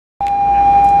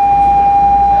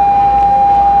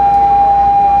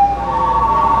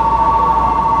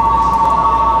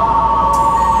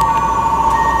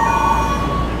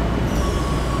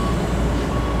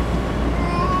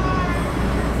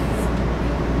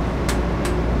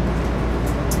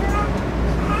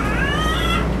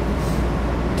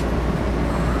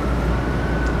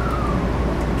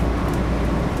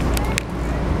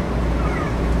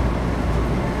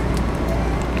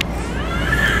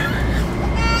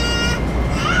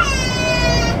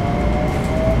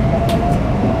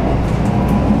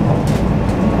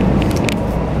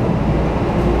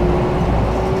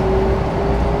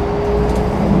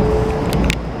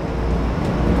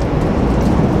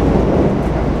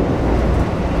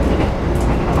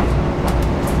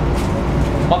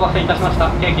いたしました。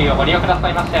京急をご利用くださ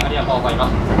いましてありがとうございま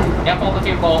す。エアポート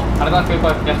急行羽田空港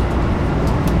行きです。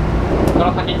こ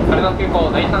の先、羽田空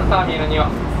港第3ターミナルには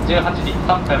18時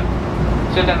3分、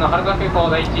終点の羽田空港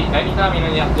第1、第2ターミナ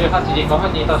ルには18時5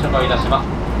分に到着をいたします。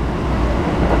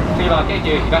次は京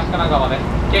急東神奈川です。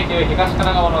京急東神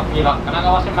奈川の次は神奈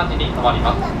川新町に停まり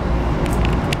ます。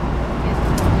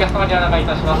お客様にお願いい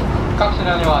たします。各車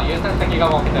両には優先席が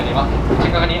設けております。近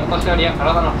くにお年寄りや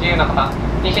体の不自由な方、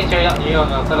妊娠中や乳幼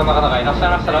児のお子の方がいらっしゃ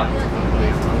いましたら、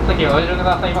席をお譲りく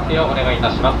ださいますようお願いいた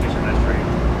します。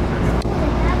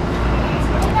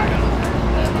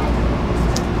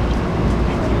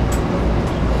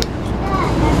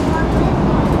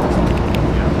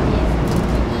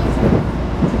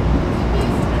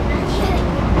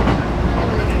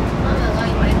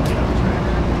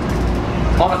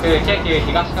まもなく京急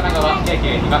東神奈川、京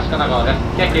急東神奈川です。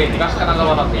京急東神奈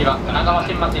川の次は神奈川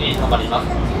新町に停まります。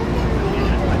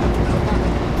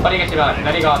降り口は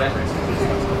左側です。